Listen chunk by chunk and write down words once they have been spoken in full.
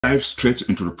dive straight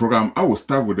into the program, I will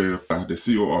start with the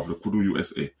CEO of LECUDO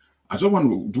USA. I just want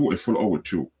to do a follow-up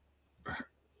with you.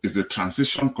 Is the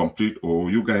transition complete, or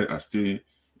you guys are still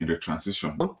in the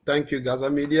transition? Thank you, Gaza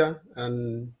Media,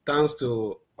 and thanks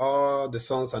to all the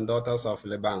sons and daughters of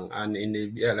Leban and in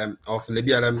the BLM of the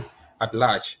BLM at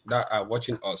large that are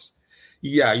watching us.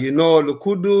 Yeah, you know,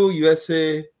 LECUDO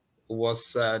USA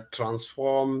was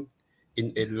transformed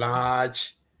in a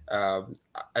large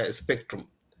spectrum.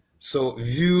 So,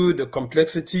 view the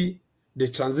complexity. The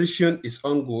transition is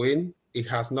ongoing. It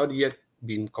has not yet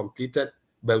been completed,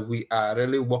 but we are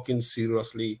really working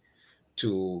seriously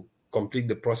to complete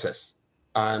the process.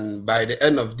 And by the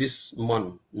end of this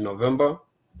month, November,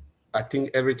 I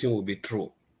think everything will be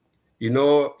through. You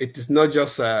know, it is not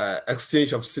just an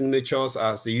exchange of signatures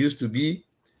as it used to be.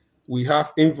 We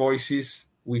have invoices,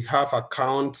 we have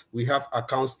account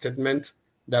statement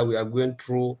that we are going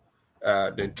through,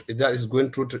 that is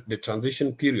going through the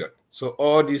transition period. So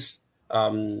all these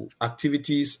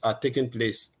activities are taking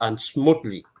place and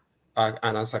smoothly,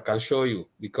 and as I can show you,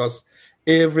 because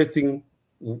everything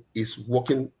is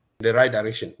working in the right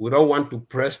direction. We don't want to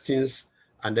press things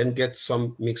and then get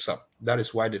some mix up. That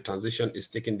is why the transition is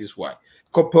taking this way.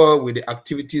 Coupled with the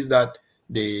activities that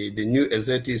the new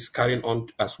executive is carrying on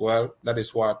as well, that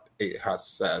is what it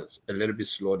has a little bit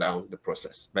slowed down the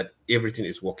process. But everything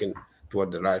is working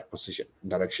toward the right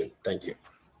direction. Thank you.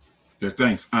 Yes,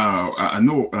 thanks. I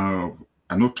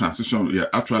know transition. Yeah,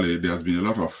 actually, there has been a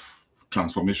lot of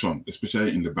transformation,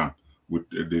 especially in the bank with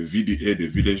the VDA, the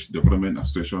Village Development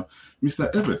Association.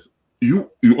 Mr. Evers, you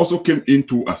also came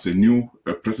into as a new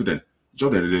president,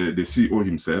 just the CEO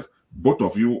himself. Both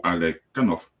of you are like kind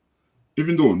of,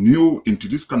 even though new into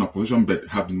this kind of position, but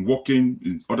have been working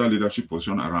in other leadership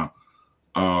positions around.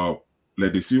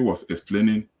 Like the CEO was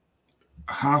explaining,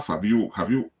 how have you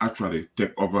actually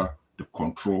take over the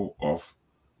control of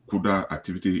CUDA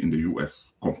activity in the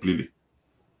US completely?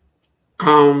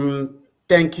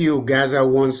 Thank you, Gaza,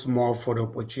 once more for the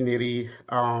opportunity.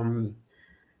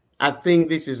 I think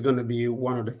this is going to be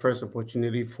one of the first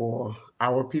opportunity for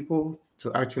our people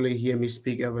to actually hear me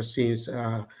speak ever since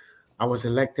I was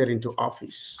elected into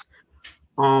office.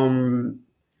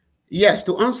 Yes,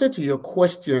 to answer to your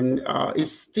question,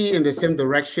 it's still in the same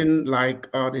direction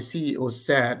like the CEO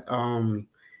said.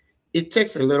 It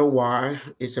takes a little while.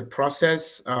 It's a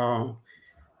process.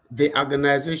 The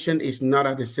organization is not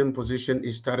at the same position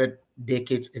it started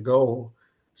decades ago.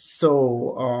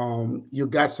 So you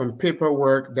got some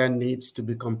paperwork that needs to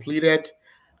be completed.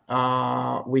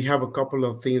 We have a couple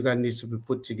of things that needs to be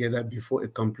put together before a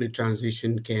complete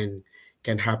transition can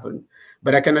happen.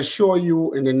 But I can assure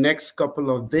you in the next couple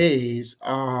of days,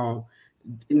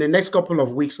 in the next couple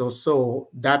of weeks or so,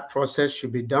 that process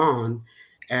should be done.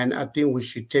 And I think we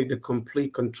should take the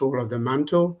complete control of the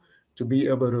mantle to be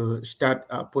able to start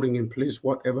putting in place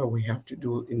whatever we have to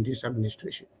do in this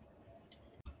administration.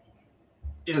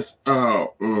 Yes,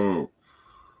 the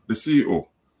CEO.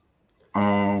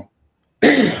 I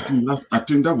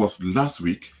think that was last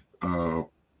week.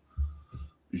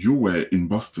 You were in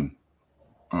Boston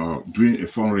doing a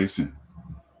fundraising.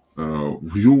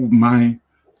 Would you mind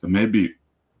maybe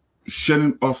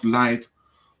shedding us light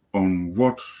on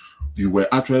what you were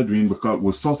actually doing? Because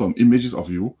we saw some images of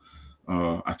you.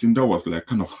 I think that was like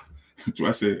kind of, do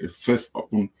I say, a first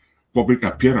open public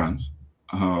appearance.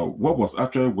 What was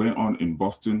actually going on in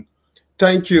Boston?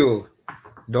 Thank you,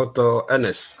 Dr.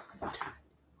 Ernest.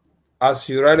 As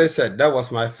you rightly said, that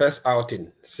was my first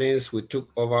outing since we took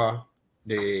over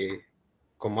the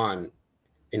command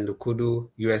in LECUDO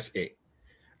USA.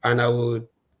 And I would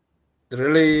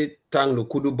really thank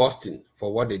LECUDO Boston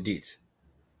for what they did.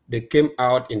 They came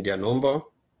out in their number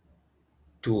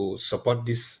to support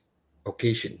this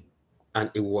occasion, and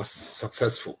it was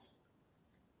successful.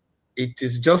 It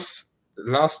is just the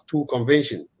last two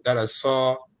conventions that I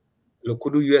saw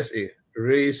LECUDO USA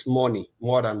raise money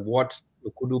more than what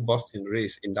LECUDO Boston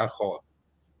raised in that hall.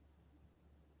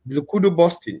 LECUDO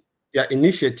Boston, their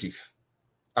initiative,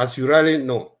 as you really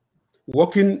know,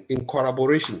 working in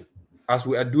collaboration, as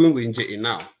we are doing with NJA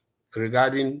now,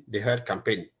 regarding the health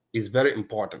campaign, is very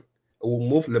important. It will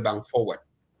move Leban forward.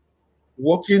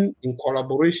 Working in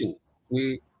collaboration,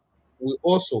 we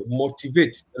also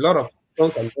motivate a lot of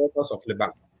sons and daughters of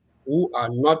Leban who are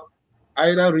not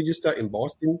either registered in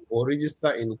Boston or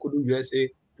registered in LECUDO USA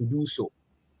to do so.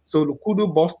 So LECUDO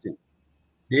Boston,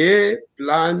 they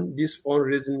plan this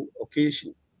fundraising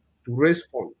occasion to raise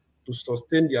funds to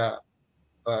sustain their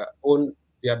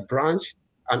their branch,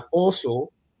 and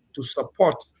also to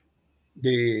support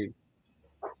the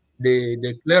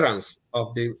clearance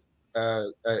of the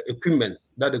equipment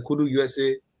that the LECUDO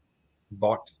USA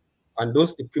bought and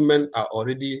those equipment are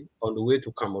already on the way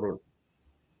to Cameroon.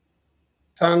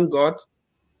 Thank God,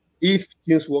 if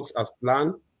things work as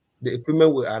planned, the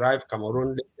equipment will arrive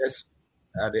Cameroon latest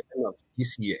at the end of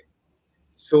this year.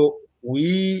 So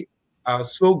we are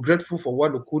so grateful for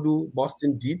what LECUDO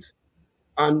Boston did,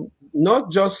 and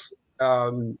not just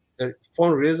a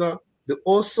fundraiser. They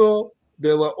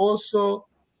were also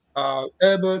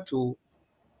able to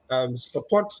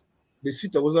support the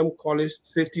City of Wisdom College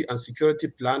Safety and Security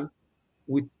Plan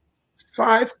with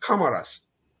 5 cameras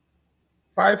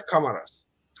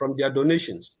from their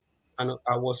donations. And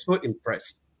I was so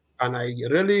impressed. And I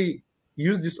really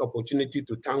use this opportunity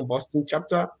to thank Boston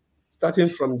chapter, starting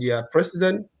from their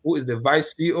president, who is the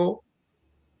vice CEO,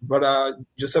 Brother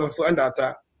Joseph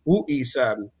Fuandata, who is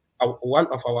one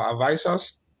of our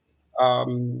advisors,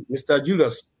 Mr.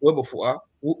 Julius Webofua,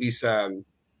 who is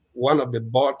one of the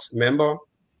board member,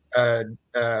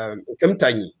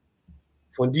 Kemtani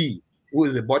Fondi, who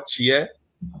is the board chair,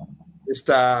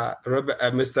 Mr.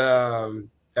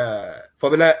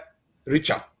 Fabula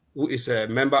Richard, who is a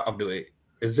member of the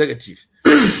executive.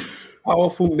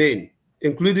 Powerful men,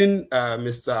 including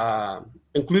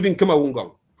including Kema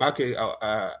Wungong, Make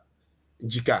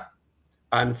Jika,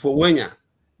 and Fowenya.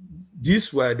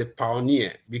 These were the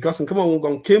pioneer, because Nkema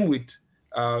Wungong came with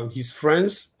his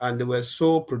friends, and they were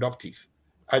so productive.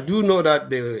 I do know that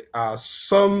there are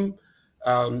some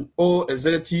old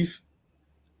executive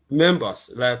members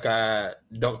like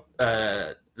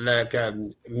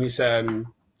Miss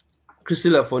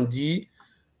Christela Fondi,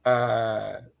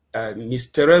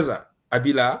 Miss Teresa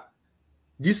Abila.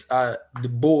 These are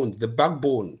the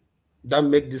backbone that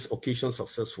make this occasion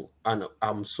successful, and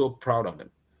I'm so proud of them.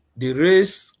 They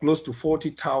raised close to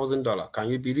 $40,000. Can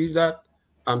you believe that?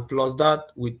 And plus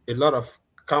that, with a lot of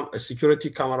security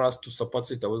cameras to support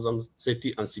citizen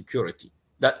safety and security.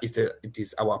 That is it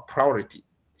is our priority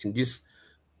in this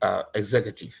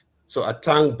executive. So I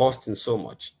thank Boston so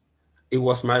much. It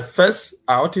was my first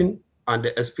outing, and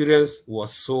the experience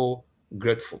was so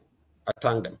grateful. I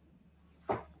thank them.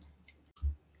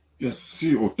 Yes,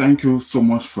 CEO, thank you so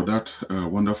much for that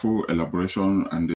wonderful elaboration and